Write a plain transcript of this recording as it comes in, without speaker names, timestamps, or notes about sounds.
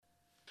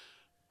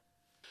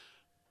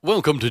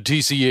Welcome to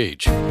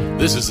TCH.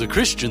 This is the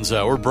Christian's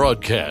Hour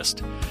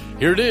broadcast.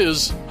 Here it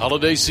is,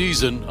 holiday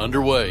season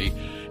underway,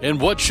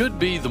 and what should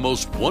be the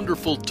most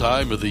wonderful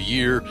time of the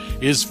year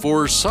is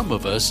for some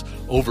of us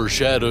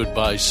overshadowed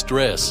by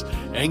stress,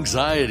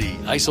 anxiety,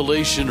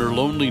 isolation or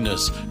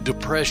loneliness,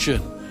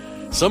 depression.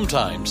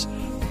 Sometimes,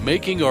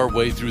 making our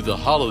way through the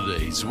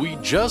holidays, we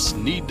just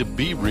need to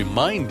be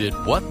reminded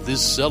what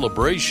this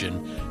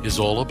celebration is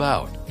all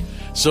about.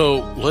 So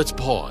let's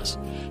pause,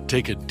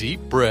 take a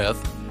deep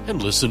breath,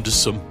 and listen to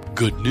some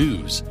good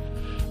news.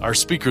 Our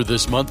speaker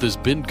this month is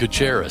Ben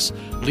Kucheris,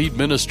 lead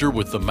minister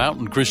with the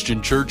Mountain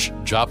Christian Church,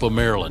 Joppa,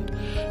 Maryland.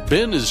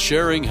 Ben is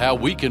sharing how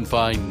we can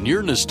find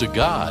nearness to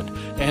God,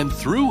 and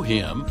through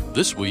him,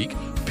 this week,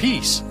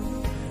 peace.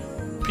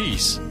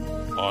 Peace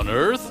on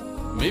earth?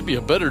 Maybe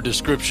a better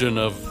description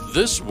of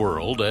this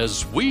world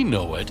as we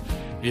know it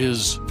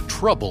is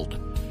troubled.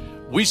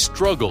 We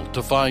struggle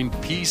to find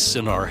peace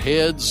in our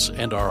heads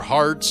and our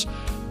hearts,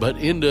 but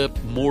end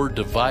up more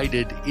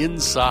divided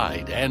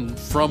inside and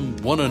from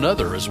one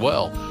another as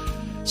well.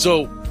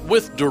 So,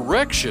 with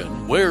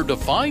direction where to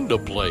find a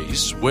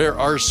place where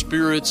our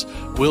spirits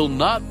will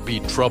not be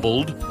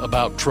troubled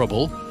about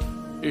trouble,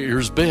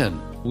 here's Ben.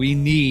 We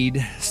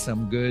need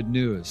some good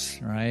news,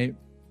 right?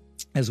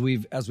 As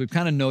we've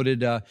kind of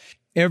noted,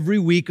 every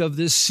week of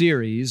this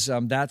series,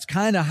 that's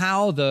kind of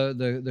how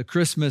the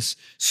Christmas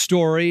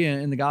story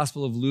in the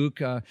Gospel of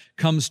Luke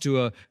comes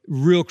to a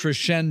real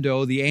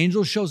crescendo. The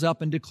angel shows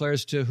up and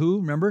declares to who?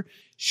 Remember?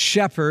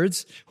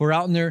 Shepherds who are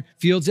out in their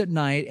fields at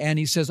night. And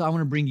he says, I want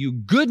to bring you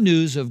good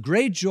news of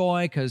great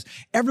joy because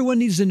everyone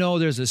needs to know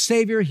there's a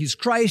Savior. He's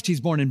Christ.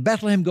 He's born in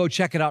Bethlehem. Go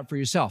check it out for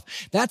yourself.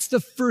 That's the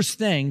first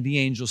thing the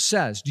angel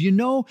says. Do you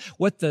know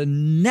what the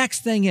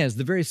next thing is?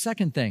 The very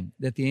second thing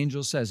that the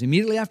angel says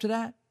immediately after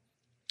that?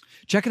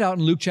 Check it out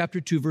in Luke chapter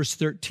 2, verse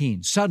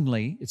 13.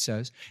 Suddenly, it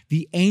says,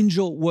 the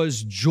angel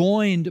was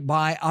joined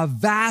by a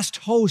vast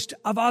host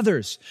of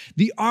others,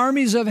 the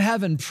armies of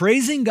heaven,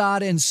 praising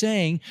God and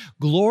saying,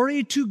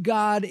 glory to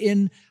God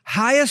in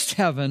highest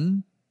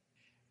heaven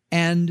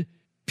and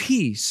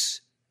peace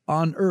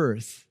on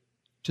earth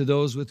to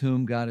those with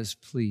whom God is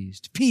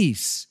pleased.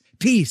 Peace,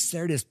 peace,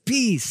 there it is,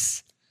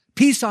 peace.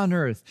 Peace on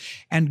earth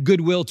and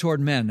goodwill toward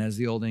men, as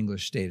the Old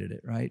English stated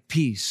it, right?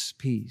 Peace,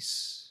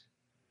 peace.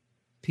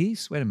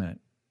 Peace? Wait a minute.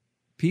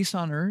 Peace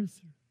on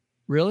earth?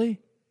 Really?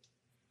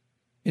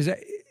 Is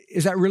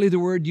that really the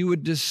word you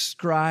would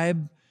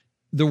describe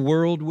the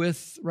world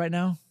with right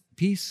now?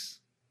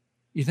 Peace?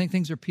 You think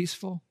things are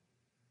peaceful?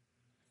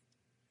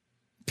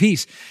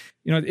 Peace.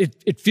 You know,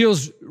 it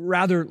feels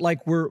rather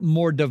like we're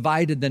more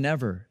divided than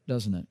ever,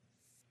 doesn't it?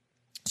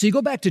 So you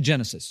go back to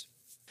Genesis.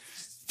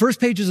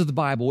 First pages of the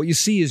Bible, what you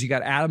see is you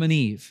got Adam and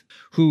Eve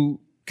who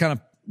kind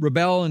of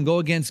rebel and go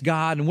against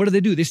God. And what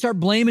do? They start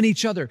blaming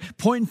each other,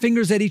 pointing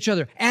fingers at each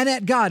other and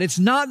at God. It's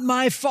not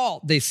my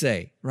fault, they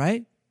say,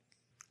 right?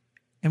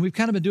 And we've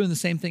kind of been doing the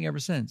same thing ever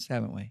since,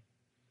 haven't we?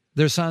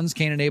 Their sons,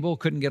 Cain and Abel,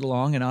 couldn't get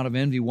along, and out of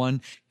envy, one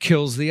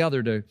kills the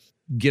other to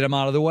get them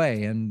out of the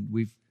way. And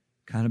we've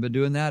kind of been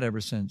doing that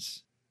ever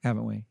since,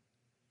 haven't we?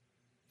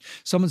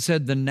 Someone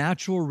said the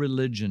natural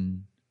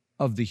religion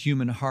of the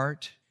human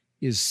heart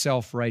is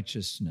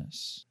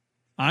self-righteousness.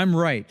 I'm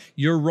right,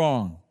 you're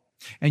wrong.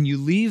 And you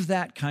leave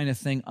that kind of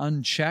thing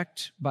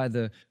unchecked by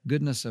the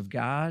goodness of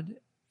God,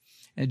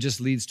 and it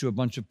just leads to a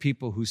bunch of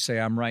people who say,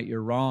 I'm right,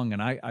 you're wrong,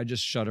 and I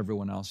just shut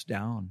everyone else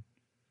down.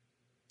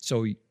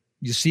 So you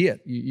see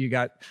it. You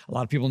got a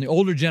lot of people in the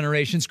older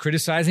generations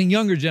criticizing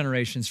younger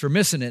generations for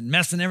missing it and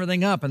messing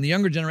everything up. And the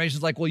younger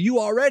generation's like, well, you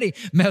already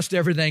messed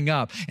everything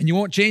up, and you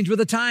won't change with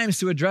the times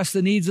to address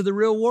the needs of the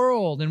real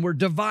world. And we're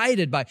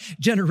divided by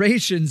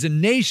generations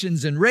and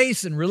nations and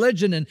race and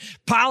religion and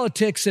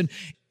politics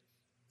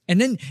And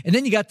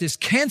then you got this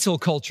cancel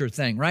culture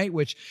thing, right?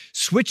 Which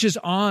switches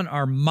on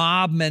our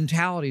mob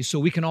mentality so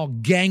we can all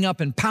gang up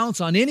and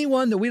pounce on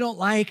anyone that we don't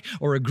like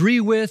or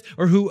agree with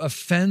or who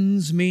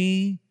offends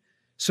me.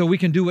 So we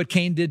can do what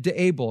Cain did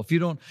to Abel.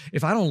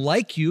 If I don't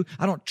like you,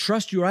 I don't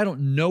trust you, or I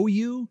don't know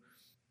you,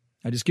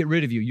 I just get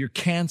rid of you. You're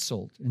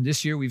canceled. And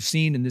this year we've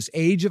seen in this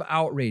age of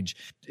outrage,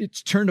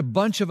 it's turned a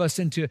bunch of us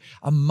into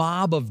a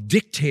mob of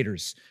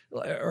dictators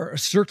or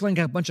circling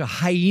a bunch of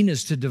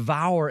hyenas to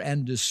devour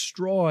and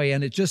destroy.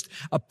 And it's just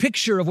a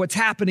picture of what's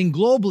happening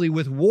globally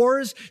with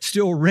wars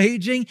still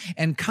raging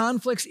and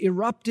conflicts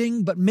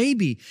erupting. But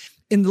maybe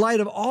in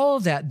light of all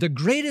of that, the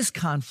greatest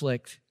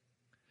conflict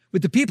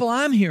with the people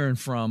I'm hearing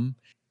from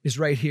is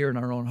right here in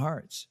our own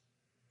hearts.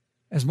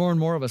 As more and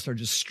more of us are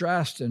just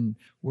stressed and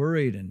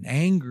worried and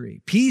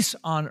angry. Peace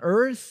on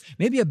earth,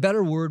 maybe a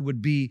better word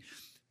would be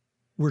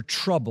we're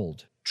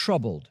troubled.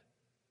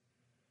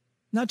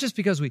 Not just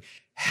because we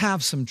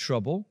have some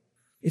trouble.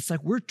 It's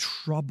like we're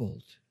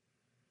troubled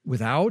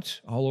without,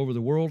 all over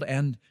the world,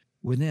 and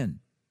within.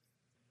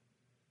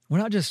 We're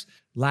not just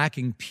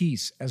lacking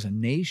peace as a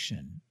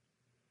nation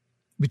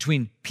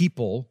between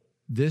people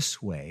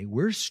this way.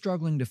 We're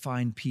struggling to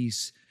find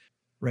peace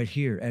right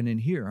here and in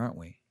here, aren't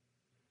we?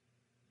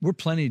 We're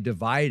plenty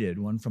divided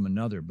one from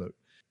another, but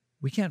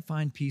we can't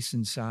find peace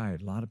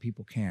inside. A lot of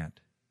people can't.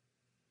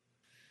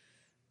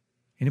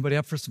 Anybody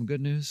up for some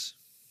good news?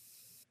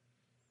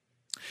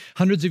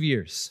 Hundreds of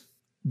years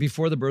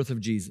before the birth of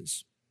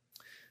Jesus,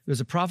 there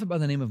was a prophet by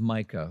the name of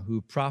Micah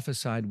who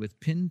prophesied with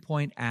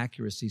pinpoint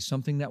accuracy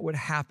something that would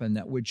happen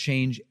that would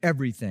change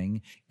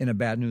everything in a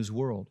bad news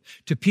world.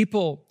 To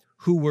people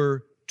who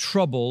were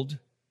troubled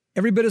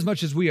every bit as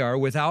much as we are,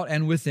 without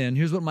and within,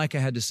 here's what Micah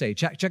had to say.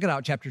 Check it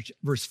out, chapter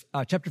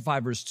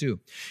 5, verse 2.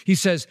 He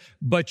says,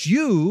 "But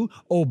you,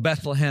 O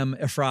Bethlehem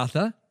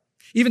Ephrathah,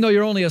 even though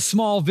you're only a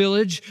small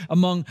village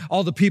among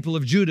all the people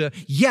of Judah,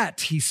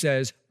 yet," he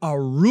says, "a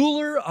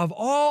ruler of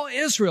all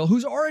Israel,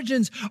 whose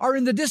origins are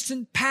in the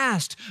distant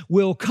past,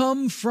 will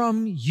come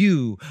from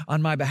you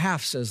on my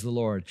behalf, says the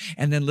Lord."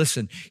 And then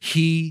listen,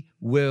 he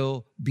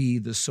will be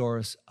the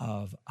source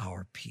of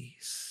our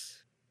peace.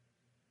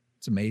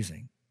 It's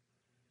amazing.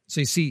 So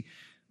you see,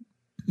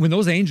 when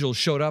those angels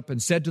showed up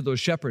and said to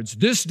those shepherds,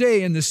 "This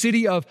day in the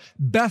city of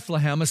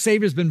Bethlehem, a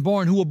Savior's been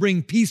born who will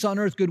bring peace on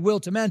earth, goodwill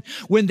to men."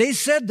 When they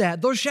said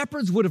that, those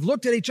shepherds would have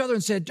looked at each other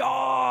and said,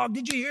 "Oh,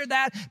 did you hear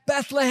that?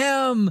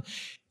 Bethlehem."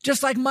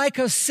 Just like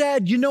Micah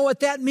said, you know what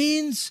that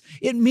means?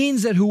 It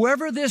means that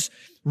whoever this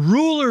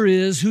ruler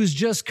is who's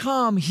just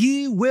come,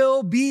 he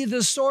will be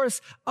the source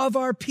of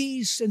our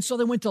peace. And so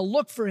they went to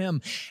look for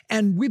him.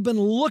 And we've been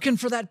looking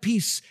for that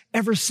peace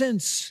ever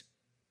since.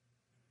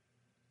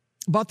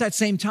 About that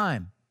same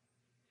time,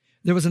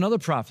 there was another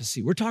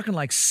prophecy. We're talking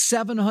like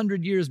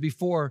 700 years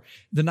before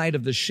the night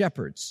of the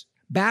shepherds.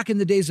 Back in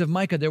the days of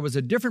Micah, there was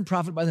a different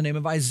prophet by the name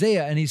of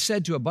Isaiah, and he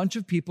said to a bunch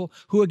of people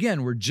who,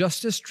 again, were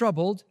just as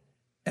troubled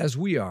as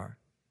we are.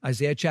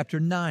 Isaiah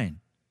chapter 9,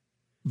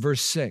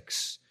 verse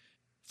 6.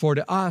 "For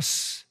to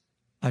us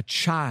a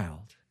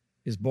child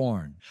is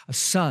born, a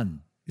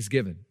son is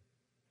given.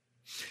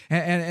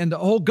 And the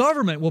whole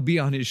government will be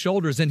on his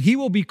shoulders, and he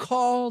will be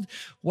called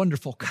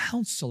Wonderful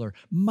Counselor,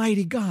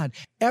 Mighty God,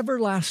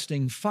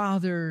 Everlasting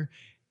Father."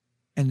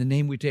 And the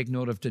name we take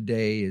note of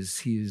today is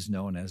he is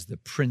known as the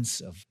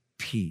Prince of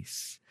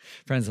Peace.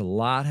 Friends, a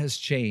lot has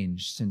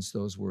changed since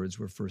those words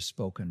were first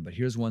spoken, but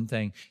here's one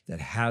thing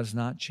that has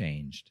not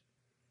changed.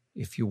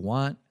 If you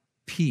want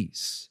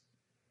peace,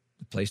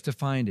 the place to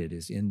find it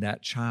is in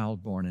that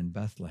child born in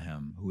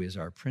Bethlehem, who is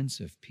our Prince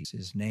of Peace.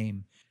 His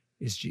name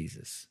is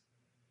Jesus.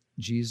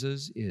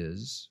 Jesus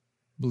is,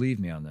 believe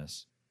me on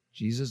this,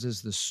 Jesus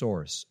is the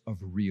source of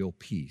real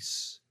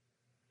peace.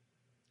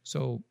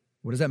 So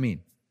what does that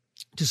mean?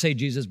 To say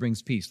Jesus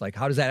brings peace, like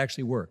how does that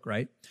actually work,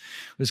 right?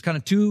 There's kind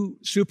of two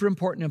super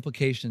important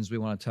implications we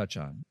want to touch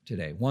on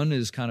today. One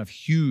is kind of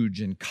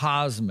huge and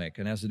cosmic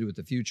and has to do with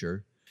the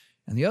future.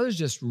 And the other is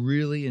just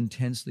really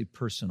intensely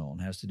personal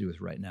and has to do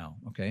with right now,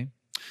 okay?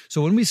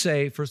 So when we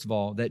say, first of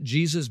all, that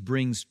Jesus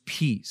brings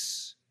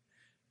peace,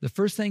 the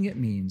first thing it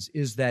means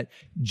is that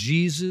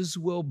Jesus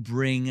will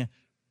bring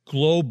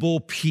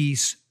global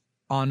peace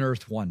on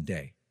earth one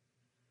day.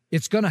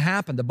 It's going to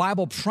happen. The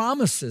Bible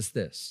promises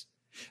this,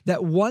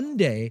 that one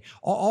day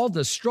all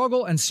the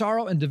struggle and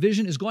sorrow and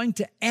division is going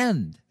to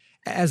end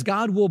as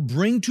God will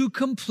bring to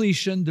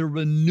completion the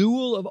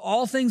renewal of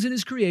all things in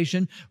his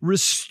creation,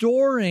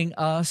 restoring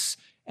us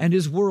and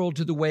his world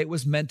to the way it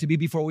was meant to be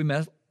before we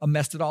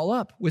messed it all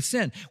up with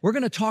sin. We're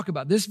going to talk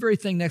about this very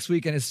thing next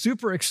week, and it's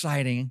super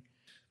exciting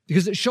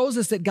because it shows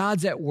us that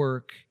God's at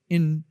work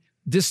in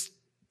this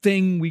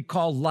thing we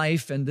call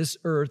life and this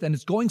earth, and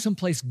it's going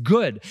someplace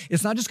good.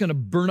 It's not just going to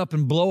burn up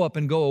and blow up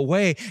and go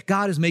away.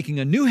 God is making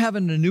a new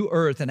heaven and a new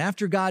earth, and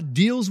after God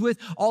deals with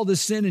all the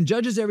sin and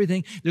judges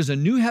everything, there's a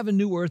new heaven,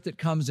 new earth that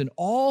comes, and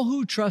all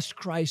who trust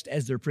Christ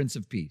as their Prince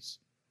of Peace,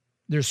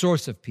 their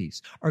source of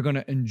peace, are going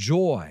to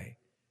enjoy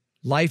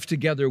life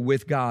together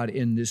with God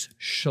in this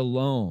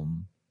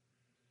shalom.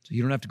 So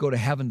you don't have to go to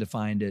heaven to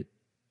find it.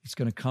 It's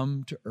going to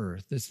come to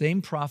earth. The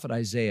same prophet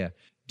Isaiah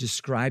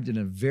described it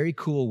in a very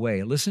cool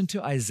way. Listen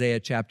to Isaiah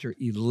chapter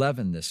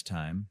 11 this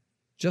time,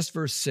 just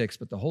verse 6,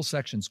 but the whole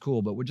section's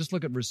cool, but we'll just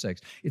look at verse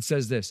 6. It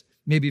says this.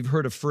 Maybe you've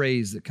heard a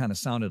phrase that kind of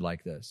sounded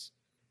like this.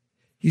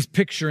 He's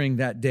picturing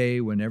that day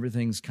when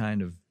everything's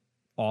kind of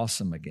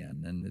awesome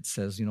again. And it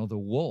says, the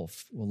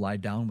wolf will lie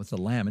down with the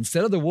lamb.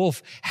 Instead of the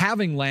wolf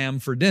having lamb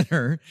for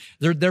dinner,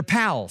 they're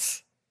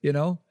pals.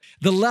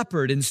 The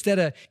leopard, instead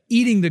of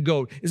eating the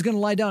goat, is going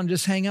to lie down and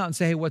just hang out and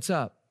say, "Hey, what's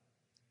up?"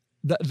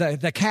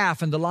 The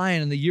calf and the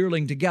lion and the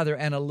yearling together,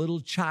 and a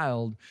little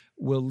child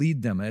will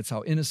lead them. That's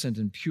how innocent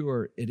and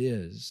pure it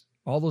is.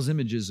 All those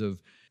images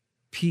of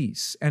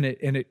peace. And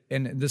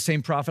the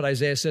same prophet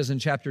Isaiah says in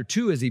chapter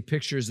 2, as he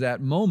pictures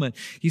that moment,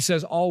 he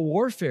says, all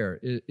warfare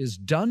is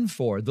done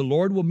for. The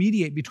Lord will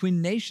mediate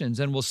between nations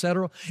and will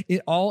settle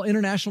all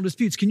international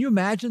disputes. Can you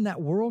imagine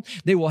that world?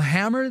 They will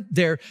hammer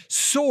their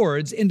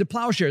swords into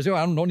plowshares.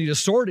 I don't need a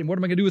sword. And what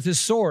am I going to do with this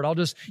sword? I'll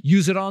just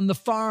use it on the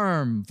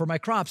farm for my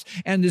crops.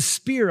 And this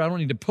spear, I don't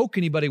need to poke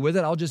anybody with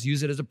it. I'll just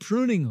use it as a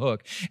pruning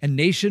hook. And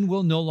nation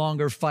will no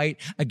longer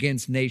fight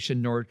against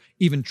nation, nor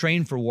even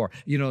train for war.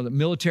 The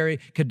military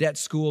cadets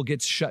school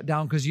gets shut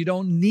down because you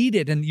don't need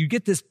it. And you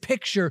get this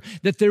picture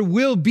that there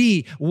will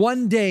be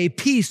one day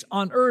peace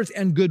on earth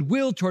and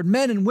goodwill toward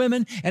men and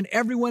women, and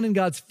everyone in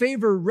God's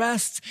favor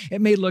rests.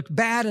 It may look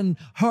bad and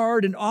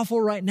hard and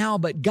awful right now,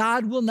 but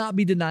God will not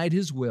be denied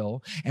his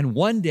will. And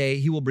one day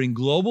he will bring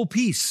global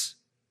peace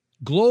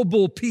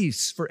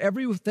for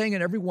everything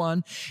and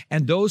everyone.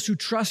 And those who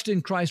trust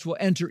in Christ will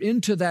enter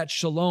into that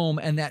shalom,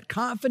 and that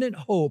confident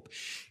hope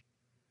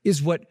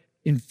is what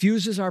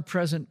infuses our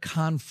present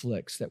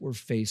conflicts that we're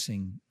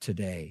facing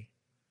today.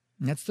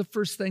 And that's the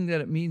first thing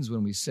that it means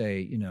when we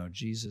say,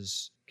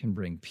 Jesus can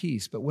bring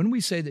peace. But when we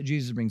say that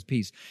Jesus brings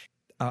peace,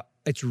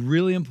 it's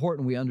really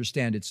important we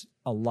understand it's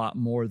a lot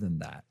more than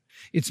that.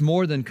 It's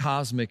more than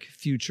cosmic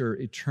future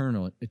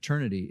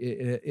eternity.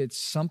 It's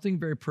something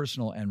very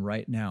personal and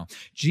right now.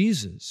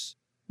 Jesus,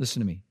 listen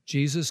to me,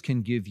 Jesus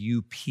can give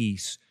you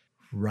peace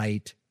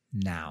right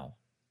now.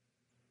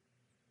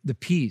 The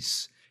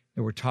peace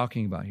that we're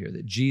talking about here,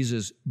 that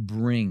Jesus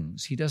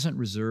brings, he doesn't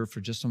reserve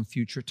for just some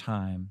future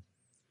time.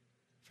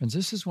 Friends,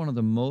 this is one of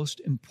the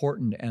most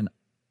important and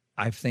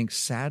I think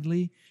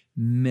sadly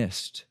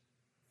missed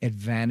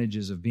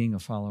advantages of being a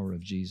follower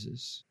of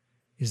Jesus,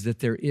 is that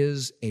there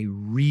is a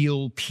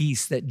real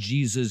peace that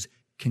Jesus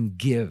can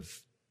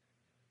give.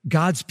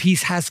 God's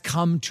peace has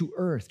come to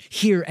earth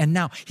here and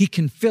now. He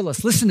can fill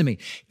us. Listen to me.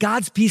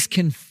 God's peace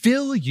can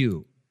fill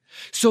you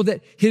so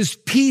that his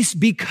peace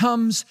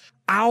becomes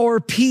our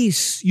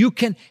peace. You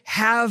can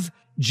have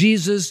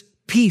Jesus'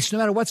 peace no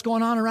matter what's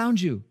going on around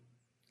you.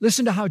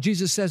 Listen to how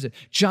Jesus says it.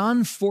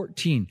 John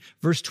 14,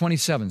 verse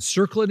 27.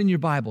 Circle it in your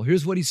Bible.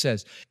 Here's what he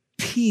says.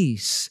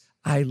 Peace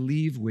I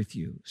leave with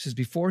you. He says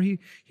before he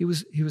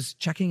was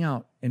checking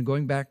out and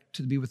going back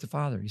to be with the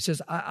Father. He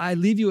says, I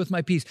leave you with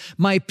my peace.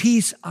 My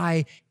peace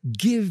I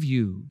give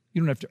you.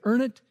 You don't have to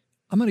earn it.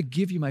 I'm going to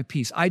give you my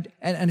peace.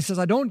 And he says,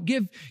 I don't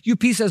give you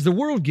peace as the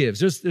world gives.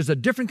 There's a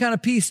different kind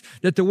of peace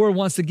that the world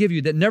wants to give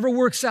you that never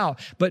works out.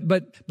 But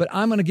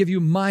I'm going to give you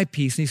my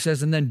peace. And he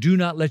says, and then do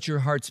not let your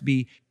hearts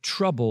be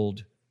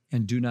troubled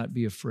and do not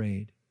be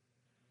afraid.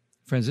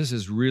 Friends, this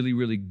is really,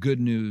 really good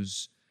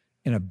news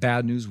in a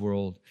bad news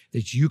world,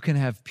 that you can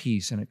have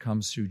peace and it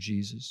comes through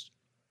Jesus.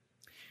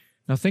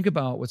 Now think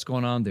about what's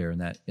going on there in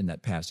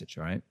that passage,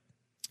 all right?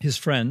 His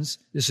friends,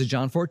 this is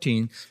John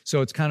 14,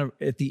 so it's kind of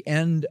at the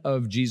end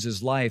of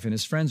Jesus' life, and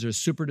his friends are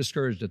super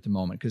discouraged at the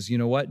moment because you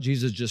know what?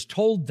 Jesus just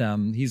told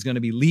them he's going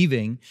to be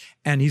leaving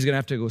and he's going to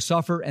have to go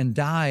suffer and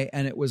die,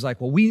 and it was like,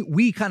 well,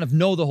 we kind of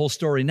know the whole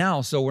story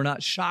now, so we're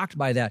not shocked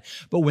by that.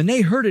 But when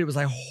they heard it was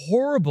like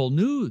horrible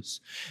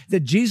news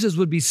that Jesus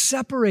would be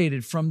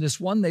separated from this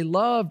one they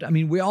loved. I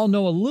mean, we all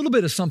know a little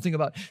bit of something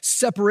about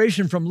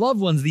separation from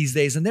loved ones these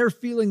days, and they're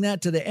feeling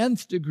that to the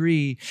nth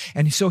degree.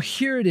 And so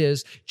here it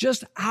is,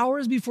 just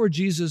hours before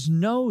Jesus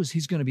knows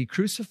he's going to be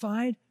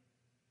crucified,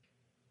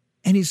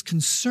 and he's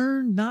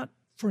concerned not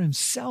for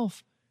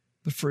himself,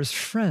 but for his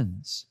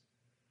friends.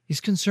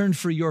 He's concerned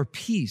for your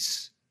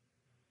peace.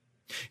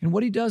 And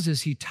what he does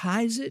is he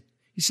ties it.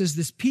 He says,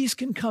 this peace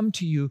can come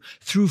to you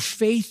through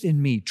faith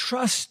in me,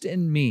 trust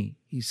in me,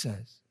 he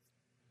says.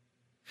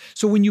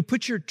 So when you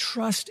put your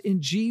trust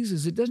in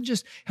Jesus, it doesn't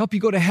just help you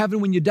go to heaven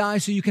when you die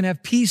so you can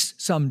have peace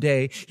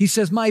someday. He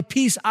says, my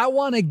peace I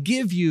want to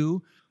give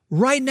you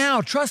right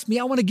now. Trust me,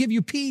 I want to give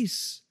you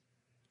peace.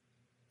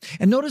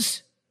 And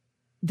notice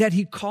that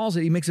he calls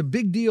it, he makes a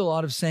big deal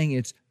out of saying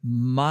it's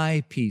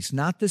my peace,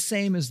 not the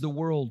same as the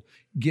world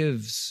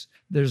gives.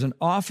 There's an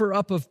offer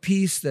up of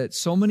peace that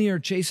so many are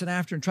chasing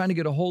after and trying to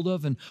get a hold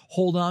of and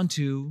hold on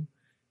to.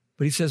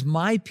 But he says,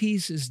 my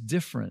peace is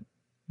different.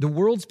 The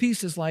world's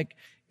peace is like,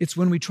 it's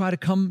when we try to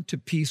come to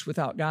peace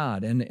without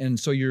God. And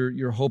so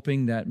you're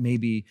hoping that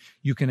maybe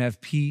you can have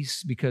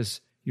peace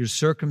because your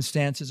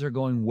circumstances are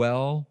going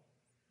well.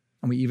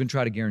 And we even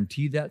try to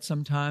guarantee that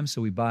sometimes.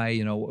 So we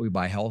buy, we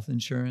buy health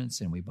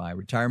insurance and we buy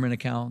retirement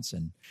accounts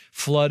and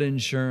flood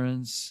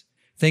insurance,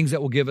 things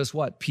that will give us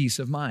what? Peace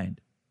of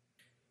mind.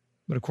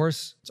 But of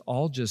course, it's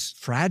all just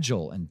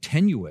fragile and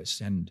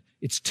tenuous and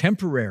it's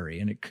temporary.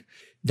 And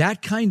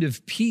that kind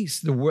of peace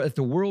that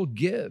the world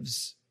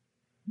gives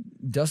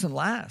doesn't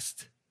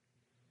last.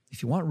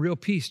 If you want real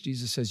peace,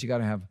 Jesus says you got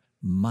to have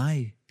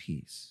my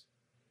peace.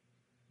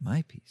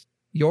 My peace.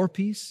 Your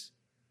peace,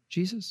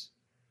 Jesus?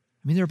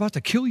 I mean, they're about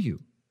to kill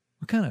you.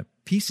 What kind of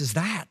peace is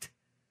that?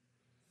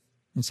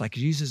 It's like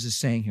Jesus is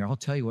saying here, I'll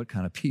tell you what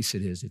kind of peace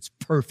it is. It's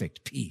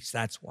perfect peace.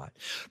 That's what.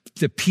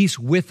 The peace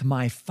with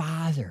my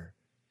Father.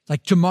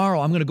 Like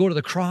tomorrow, I'm going to go to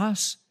the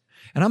cross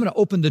and I'm going to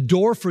open the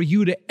door for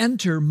you to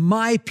enter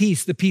my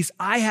peace, the peace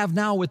I have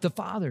now with the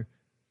Father.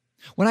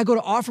 When I go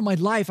to offer my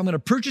life, I'm going to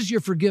purchase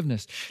your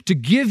forgiveness, to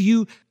give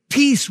you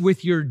peace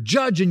with your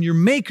judge and your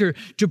maker,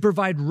 to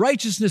provide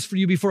righteousness for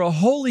you before a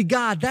holy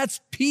God. That's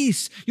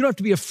peace. You don't have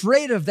to be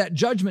afraid of that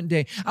judgment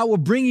day. I will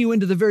bring you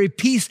into the very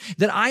peace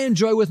that I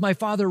enjoy with my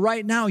Father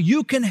right now.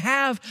 You can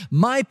have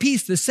my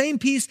peace, the same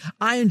peace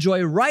I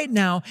enjoy right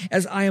now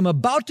as I am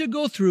about to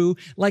go through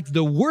like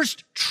the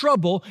worst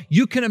trouble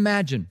you can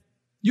imagine.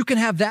 You can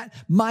have that,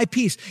 my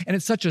peace. And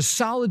it's such a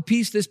solid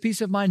peace, this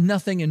peace of mine,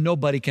 nothing and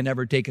nobody can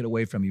ever take it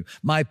away from you.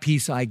 My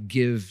peace I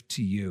give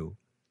to you.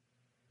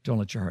 Don't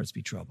let your hearts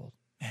be troubled,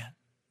 man.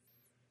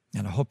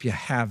 And I hope you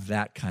have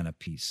that kind of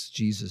peace,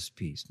 Jesus'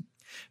 peace.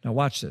 Now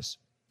watch this.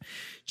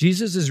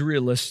 Jesus is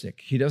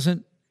realistic. He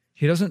doesn't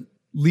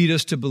lead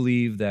us to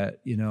believe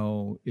that,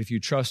 if you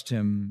trust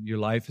him, your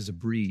life is a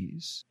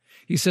breeze.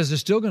 He says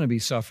there's still going to be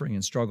suffering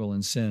and struggle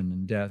and sin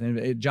and death.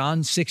 And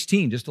John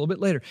 16, just a little bit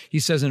later, he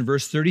says in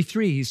verse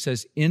 33, he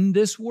says, in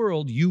this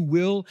world you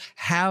will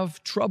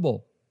have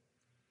trouble.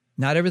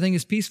 Not everything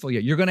is peaceful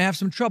yet. You're going to have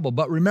some trouble.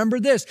 But remember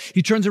this,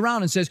 he turns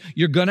around and says,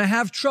 you're going to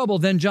have trouble.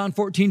 Then John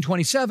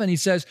 14:27, he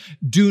says,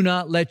 do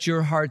not let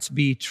your hearts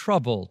be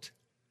troubled.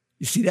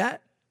 You see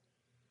that?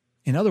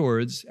 In other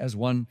words, as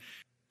one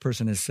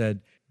person has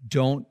said,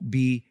 don't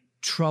be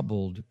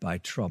troubled by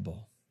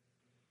trouble.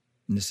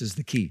 And this is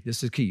the key.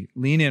 This is key.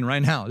 Lean in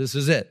right now. This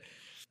is it.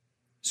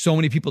 So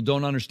many people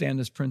don't understand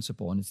this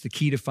principle, and it's the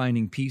key to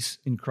finding peace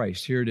in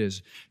Christ. Here it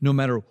is. No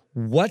matter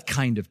what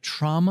kind of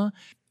trauma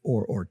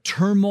or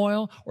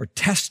turmoil or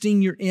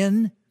testing you're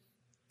in,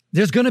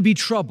 there's going to be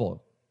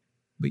trouble,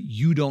 but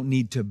you don't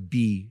need to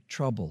be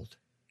troubled.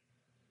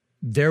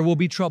 There will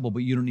be trouble,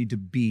 but you don't need to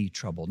be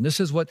troubled. And this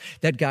is what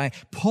that guy,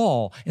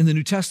 Paul, in the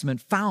New Testament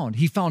found.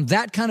 He found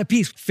that kind of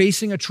peace,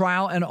 facing a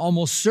trial and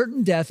almost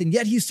certain death. And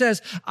yet he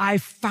says, I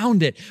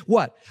found it.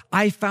 What?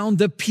 I found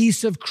the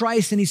peace of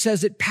Christ. And he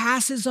says it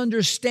passes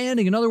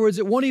understanding. In other words,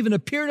 it won't even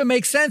appear to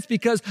make sense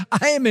because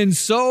I am in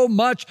so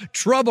much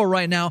trouble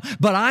right now,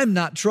 but I'm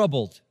not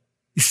troubled.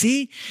 You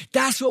see,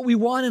 that's what we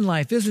want in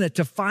life, isn't it?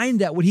 To find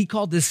that, what he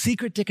called the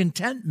secret to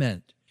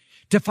contentment,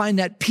 to find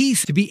that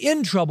peace, to be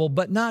in trouble,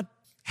 but not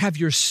have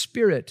your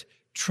spirit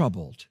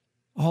troubled.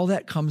 All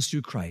that comes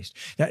through Christ.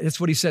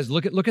 That's what he says.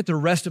 Look at the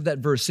rest of that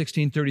verse,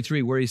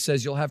 16:33, where he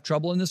says, you'll have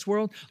trouble in this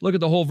world. Look at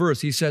the whole verse.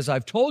 He says,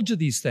 I've told you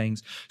these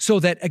things so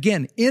that,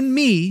 again, in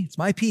me, it's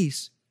my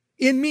peace,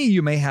 in me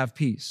you may have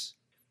peace.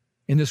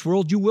 In this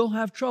world you will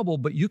have trouble,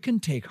 but you can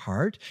take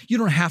heart. You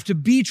don't have to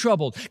be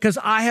troubled because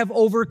I have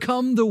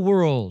overcome the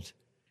world.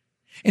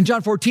 In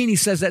John 14, he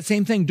says that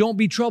same thing. Don't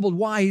be troubled.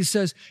 Why? He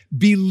says,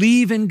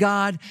 believe in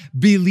God,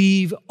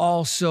 believe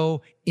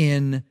also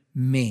in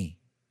me.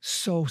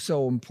 So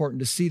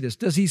important to see this.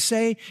 Does he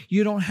say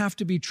you don't have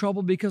to be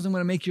troubled because I'm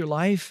going to make your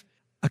life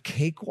a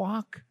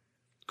cakewalk,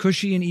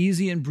 cushy and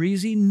easy and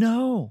breezy?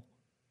 No.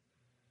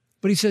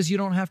 But he says you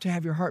don't have to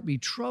have your heart be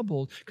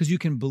troubled because you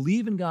can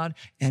believe in God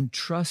and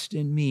trust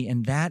in me.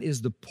 And that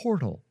is the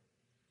portal.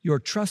 Your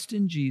trust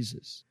in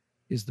Jesus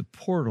is the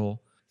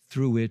portal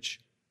through which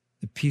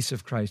the peace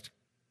of Christ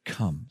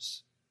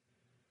comes.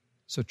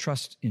 So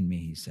trust in me,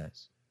 he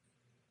says.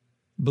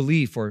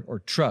 Belief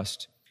or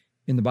trust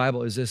in the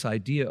Bible is this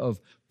idea of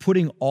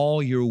putting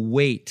all your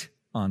weight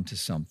onto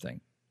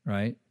something,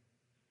 right?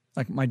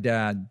 Like my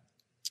dad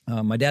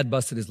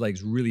busted his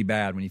legs really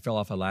bad when he fell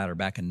off a ladder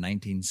back in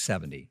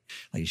 1970.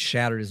 Like he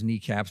shattered his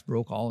kneecaps,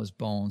 broke all his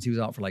bones. He was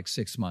out for like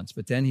 6 months,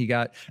 but then he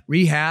got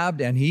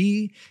rehabbed and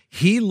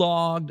he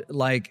logged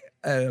like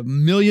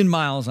 1,000,000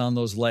 miles on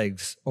those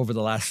legs over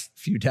the last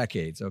few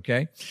decades,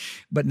 okay?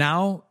 But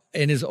now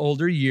in his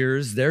older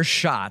years, they're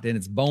shot and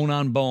it's bone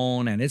on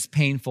bone and it's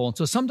painful. And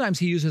so sometimes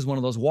he uses one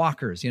of those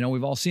walkers.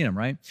 We've all seen them,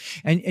 right?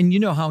 And you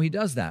know how he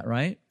does that,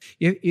 right?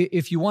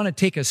 If you want to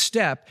take a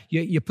step,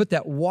 you put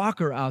that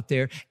walker out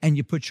there and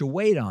you put your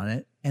weight on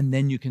it and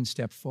then you can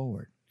step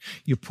forward.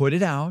 You put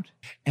it out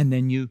and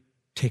then you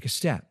take a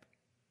step.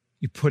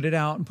 You put it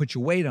out and put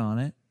your weight on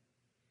it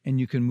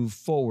and you can move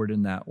forward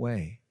in that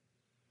way.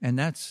 And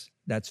that's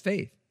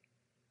faith.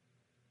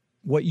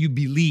 What you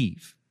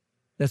believe,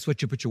 that's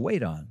what you put your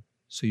weight on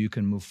so you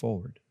can move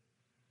forward.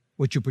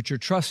 What you put your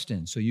trust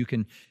in so you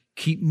can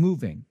keep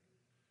moving.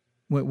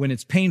 When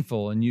it's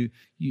painful and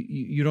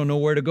you don't know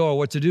where to go or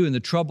what to do and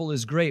the trouble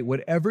is great,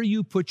 whatever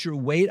you put your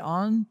weight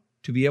on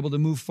to be able to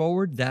move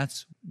forward,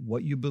 that's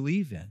what you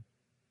believe in.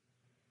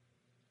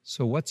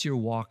 So what's your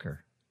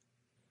walker?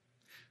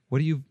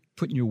 What are you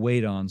putting your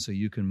weight on so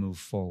you can move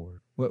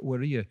forward? What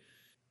are you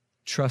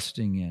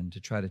trusting in to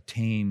try to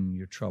tame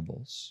your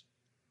troubles?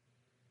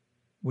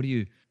 What are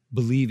you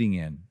believing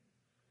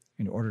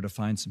in order to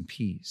find some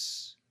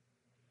peace?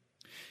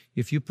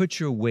 If you put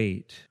your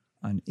weight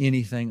on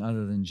anything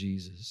other than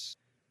Jesus,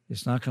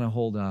 it's not going to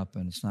hold up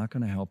and it's not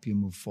going to help you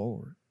move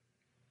forward.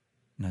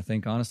 And I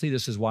think, honestly,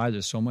 this is why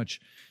there's so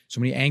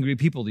many angry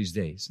people these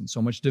days and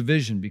so much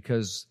division,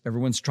 because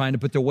everyone's trying to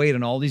put their weight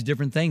on all these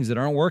different things that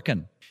aren't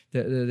working.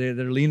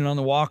 They're leaning on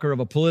the walker of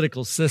a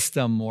political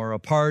system or a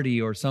party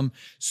or some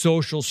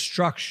social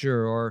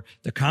structure or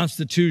the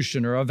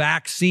Constitution or a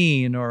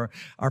vaccine or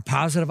our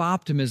positive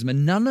optimism.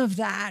 And none of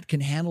that can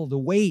handle the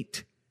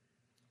weight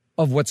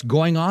of what's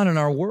going on in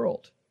our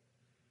world.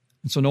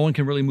 And so no one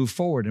can really move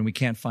forward and we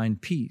can't find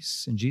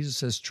peace. And Jesus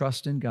says,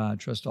 trust in God,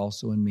 trust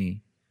also in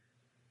me.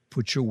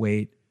 Put your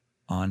weight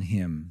on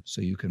him so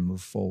you can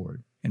move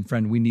forward. And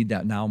friend, we need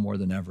that now more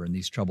than ever in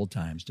these troubled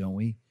times, don't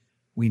we?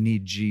 We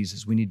need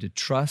Jesus. We need to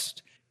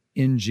trust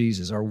in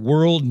Jesus. Our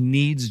world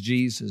needs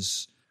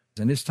Jesus.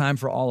 And it's time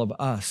for all of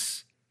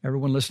us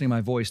everyone listening to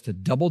my voice, to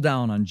double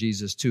down on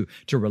Jesus, to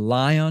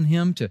rely on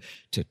him, to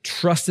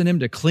trust in him,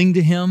 to cling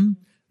to him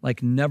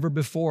like never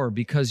before.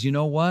 Because you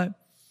know what?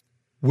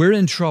 We're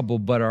in trouble,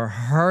 but our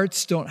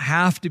hearts don't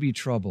have to be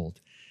troubled.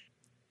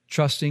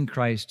 Trusting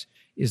Christ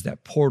is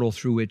that portal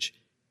through which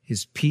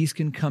his peace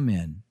can come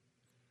in.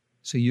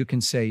 So you can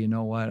say, you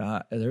know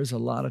what? There's a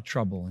lot of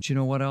trouble. And you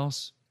know what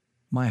else?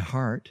 My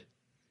heart's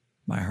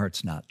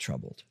not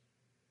troubled.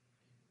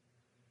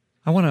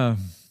 I want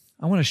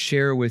to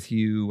share with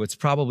you what's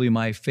probably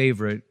my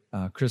favorite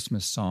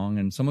Christmas song,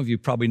 and some of you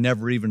probably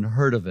never even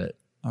heard of it,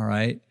 all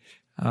right?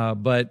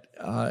 But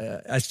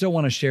I still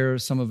want to share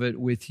some of it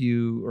with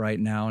you right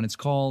now, and it's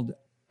called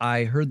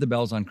I Heard the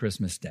Bells on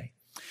Christmas Day.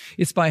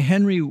 It's by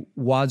Henry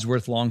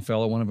Wadsworth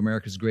Longfellow, one of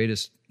America's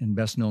greatest and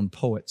best-known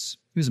poets.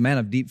 He was a man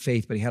of deep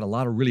faith, but he had a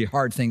lot of really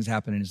hard things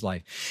happen in his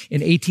life.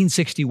 In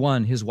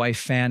 1861, his wife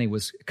Fanny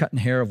was cutting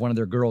hair of one of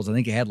their girls. I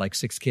think he had like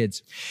 6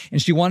 kids.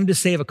 And she wanted to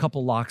save a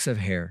couple locks of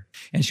hair.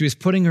 And she was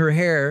putting her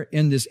hair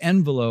in this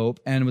envelope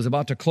and was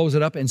about to close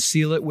it up and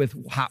seal it with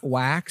hot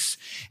wax.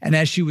 And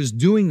as she was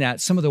doing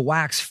that, some of the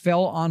wax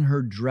fell on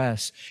her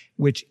dress,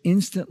 which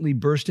instantly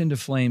burst into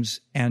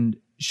flames, and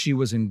she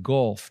was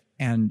engulfed.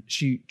 And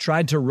she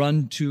tried to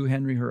run to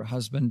Henry, her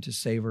husband, to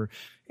save her.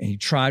 And he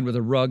tried with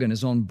a rug on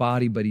his own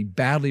body, but he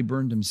badly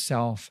burned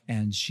himself,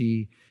 and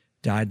she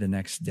died the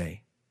next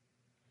day.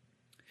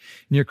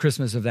 Near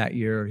Christmas of that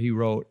year, he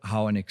wrote,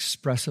 "How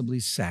inexpressibly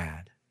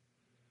sad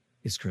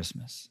is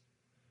Christmas."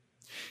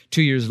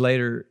 2 years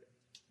later,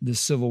 the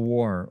Civil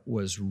War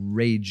was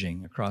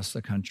raging across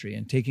the country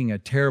and taking a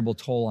terrible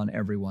toll on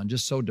everyone,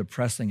 just so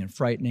depressing and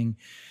frightening.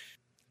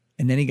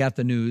 And then he got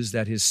the news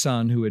that his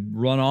son, who had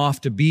run off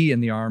to be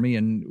in the army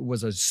and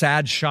was a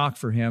sad shock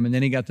for him, and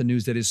then he got the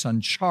news that his son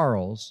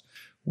Charles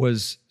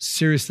was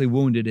seriously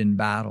wounded in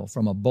battle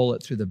from a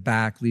bullet through the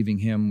back, leaving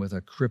him with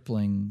a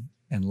crippling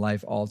and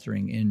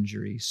life-altering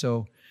injury.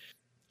 So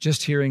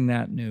just hearing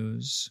that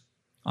news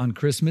on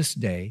Christmas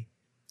Day,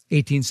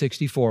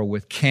 1864,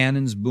 with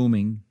cannons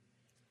booming,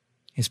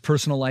 his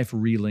personal life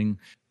reeling,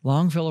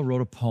 Longfellow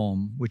wrote a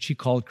poem which he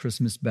called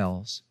Christmas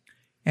Bells.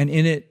 And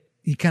in it,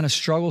 he kind of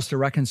struggles to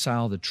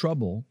reconcile the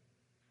trouble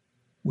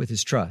with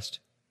his trust.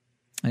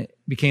 It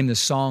became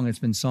this song that's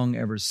been sung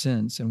ever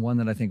since, and one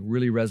that I think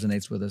really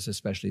resonates with us,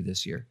 especially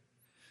this year.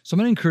 So I'm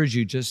going to encourage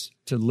you just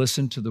to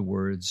listen to the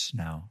words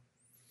now.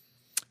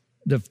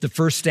 The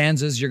first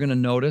stanzas you're going to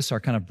notice are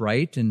kind of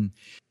bright and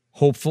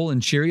hopeful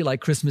and cheery,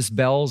 like Christmas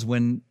bells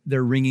when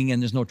they're ringing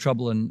and there's no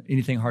trouble and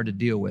anything hard to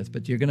deal with.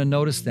 But you're going to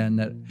notice then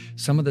that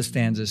some of the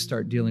stanzas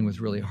start dealing with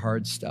really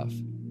hard stuff,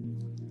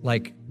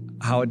 like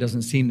how it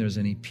doesn't seem there's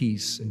any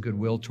peace and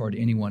goodwill toward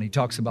anyone. He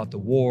talks about the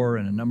war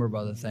and a number of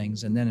other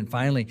things. And then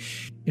finally,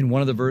 in one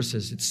of the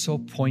verses, it's so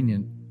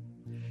poignant.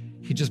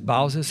 He just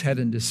bows his head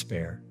in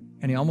despair,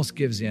 and he almost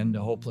gives in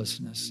to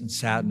hopelessness and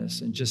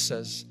sadness and just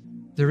says,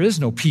 there is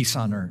no peace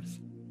on earth.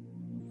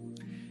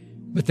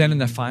 But then in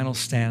the final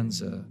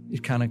stanza,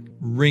 it kind of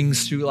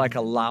rings through like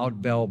a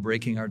loud bell,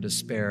 breaking our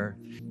despair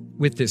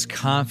with this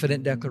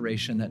confident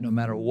declaration that no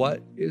matter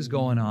what is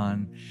going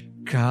on,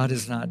 God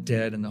is not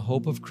dead, and the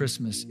hope of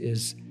Christmas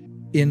is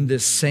in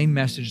this same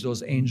message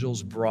those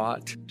angels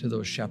brought to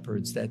those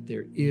shepherds, that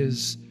there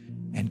is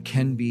and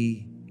can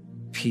be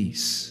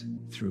peace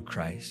through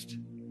Christ.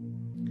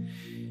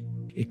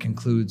 It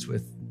concludes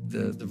with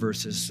the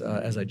verses,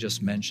 as I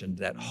just mentioned,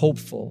 that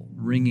hopeful,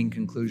 ringing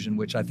conclusion,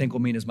 which I think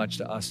will mean as much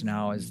to us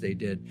now as they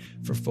did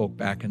for folk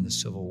back in the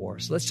Civil War.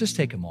 So let's just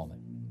take a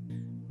moment.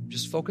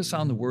 Just focus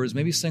on the words,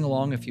 maybe sing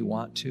along if you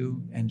want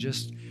to, and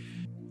just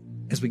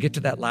as we get to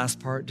that last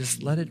part,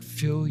 just let it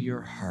fill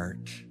your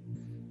heart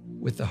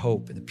with the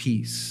hope and the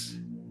peace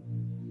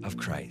of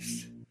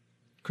Christ.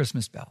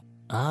 Christmas Bell.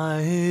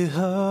 I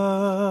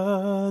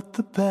heard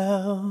the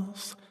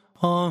bells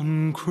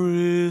on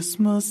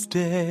Christmas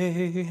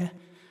Day,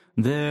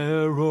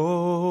 their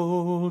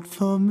old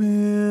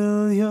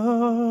familiar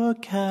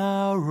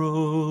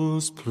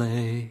carols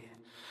play,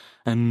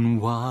 and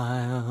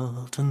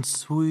wild and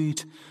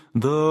sweet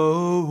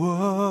the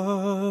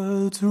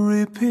words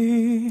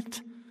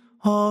repeat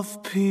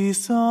of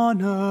peace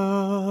on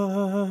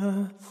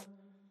earth,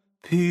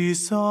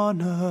 peace on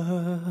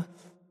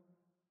earth.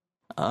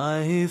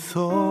 I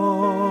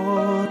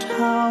thought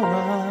how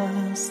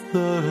as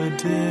the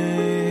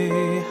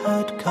day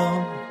had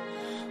come,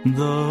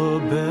 the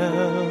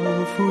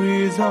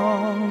belfries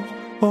of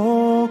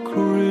all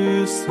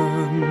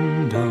Christendom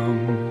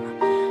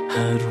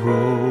had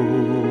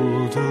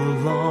rolled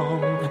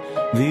along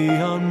the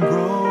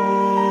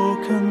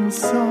unbroken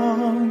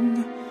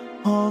song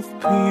of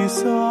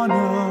peace on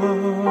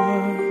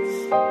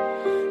earth,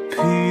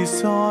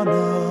 peace on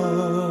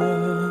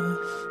earth,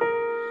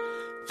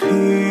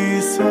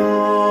 peace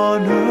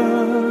on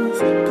earth,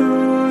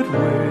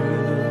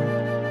 goodwill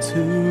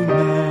to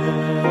men.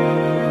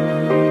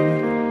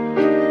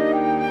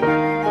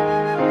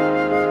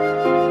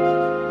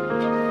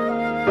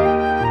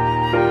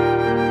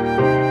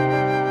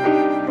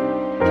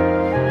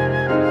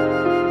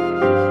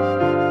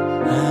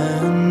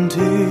 And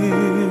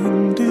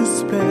in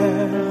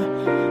despair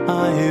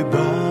I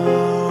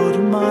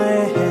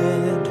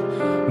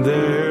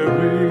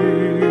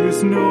There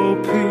is no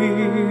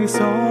peace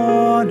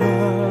on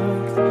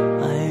earth,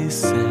 I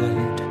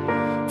said,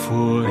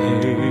 for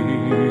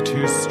hate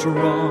is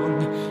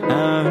strong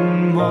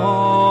and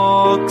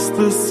mocks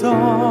the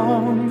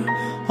song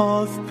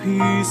of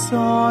peace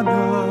on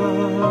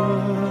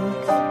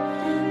earth,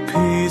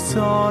 peace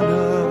on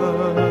earth.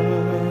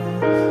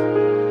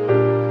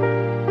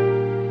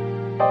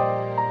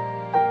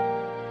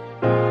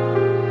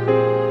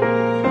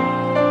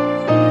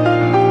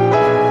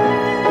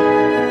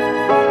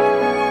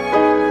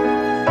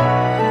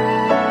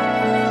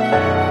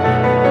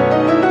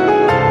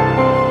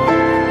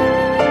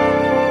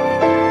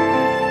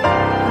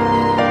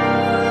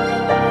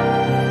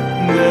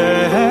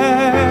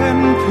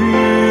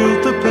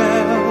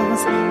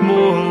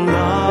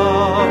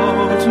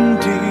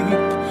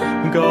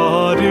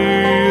 God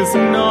is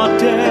not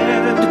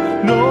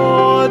dead,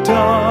 nor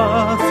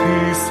doth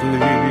he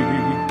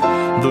sleep.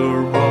 The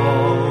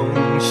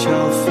wrong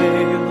shall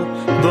fail,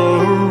 the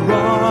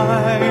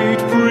right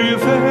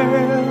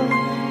prevail,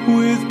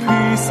 with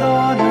peace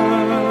on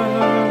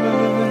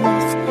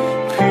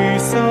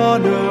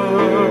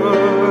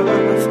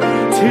earth,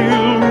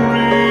 till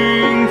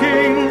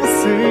ringing,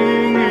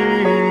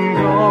 singing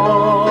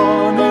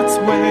on its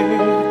way,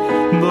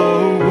 the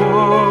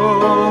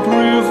world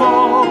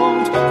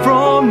revolved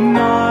from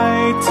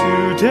night to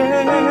day.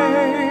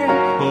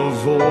 A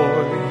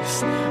voice,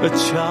 a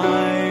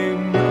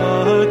chime,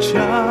 a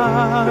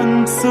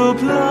chant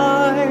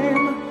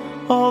sublime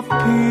of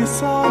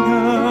peace on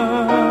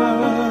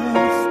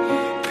earth,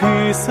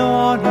 peace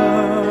on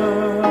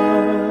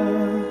earth,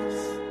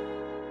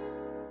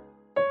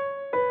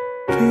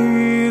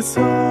 peace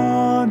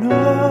on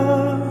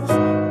earth,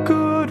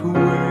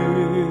 goodwill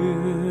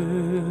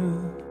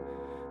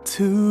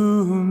to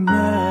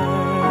men.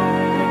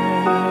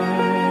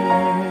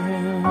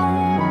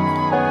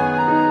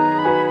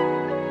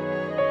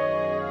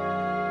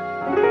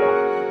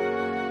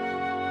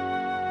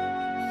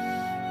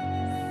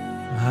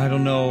 I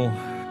don't know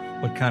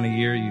what kind of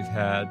year you've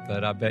had,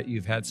 but I bet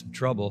you've had some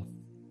trouble.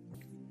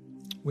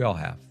 We all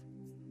have.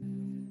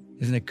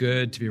 Isn't it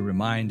good to be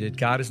reminded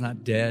God is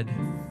not dead?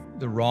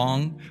 The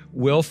wrong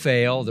will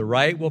fail, the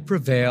right will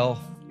prevail,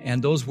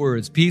 and those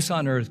words, peace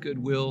on earth,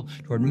 goodwill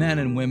toward men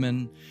and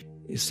women,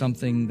 is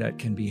something that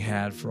can be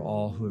had for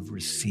all who have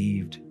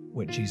received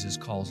what Jesus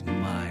calls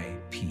my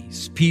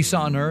peace. Peace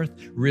on earth?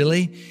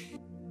 Really?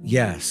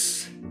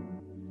 Yes,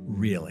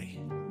 really.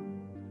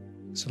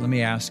 So let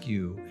me ask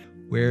you,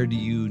 where do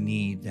you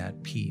need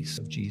that peace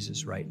of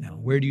Jesus right now?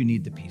 Where do you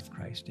need the peace of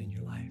Christ in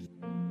your life?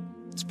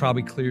 It's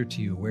probably clear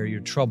to you where you're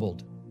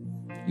troubled.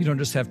 You don't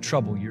just have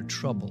trouble, you're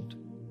troubled.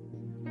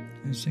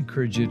 I just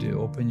encourage you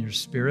to open your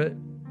spirit,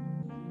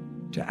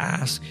 to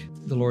ask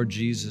the Lord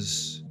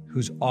Jesus,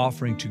 who's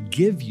offering to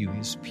give you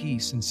his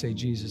peace, and say,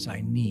 Jesus,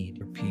 I need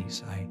your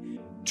peace. I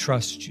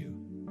trust you,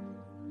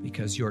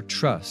 because your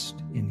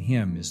trust in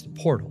him is the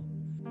portal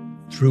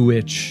through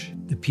which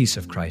the peace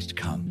of Christ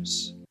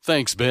comes.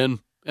 Thanks,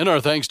 Ben. And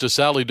our thanks to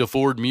Sally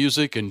DeFord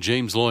Music and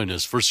James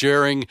Loinas for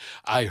sharing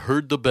I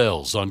Heard the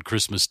Bells on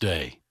Christmas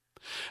Day.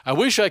 I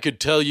wish I could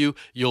tell you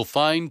you'll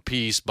find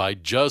peace by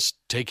just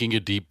taking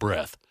a deep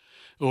breath,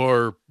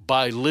 or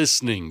by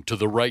listening to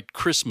the right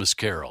Christmas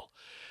carol.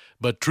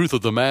 But truth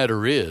of the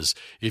matter is,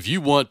 if you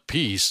want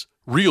peace,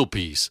 real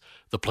peace,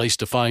 the place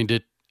to find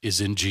it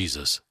is in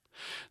Jesus.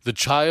 The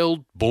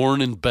child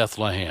born in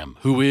Bethlehem,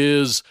 who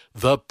is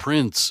the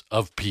Prince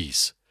of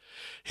Peace.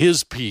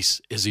 His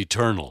peace is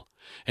eternal.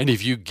 And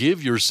if you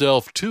give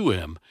yourself to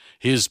him,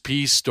 his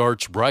peace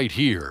starts right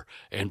here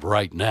and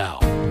right now.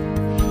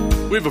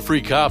 We have a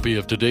free copy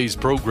of today's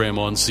program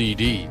on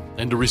CD,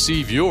 and to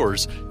receive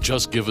yours,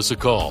 just give us a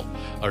call.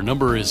 Our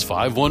number is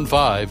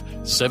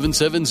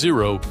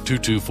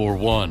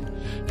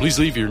 515-770-2241. Please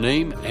leave your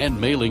name and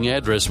mailing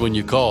address when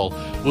you call.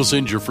 We'll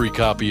send your free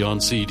copy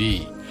on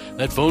CD.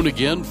 That phone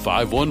again,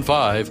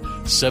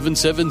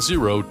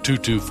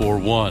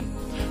 515-770-2241.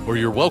 Or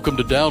you're welcome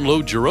to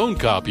download your own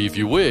copy if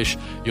you wish.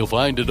 You'll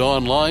find it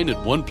online at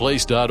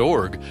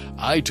oneplace.org,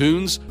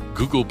 iTunes,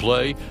 Google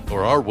Play,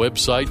 or our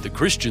website,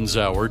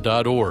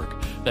 thechristianshour.org.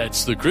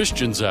 That's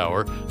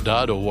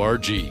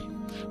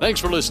thechristianshour.org. Thanks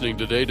for listening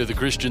today to The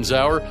Christian's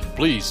Hour.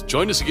 Please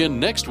join us again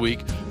next week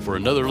for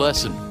another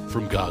lesson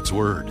from God's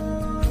Word.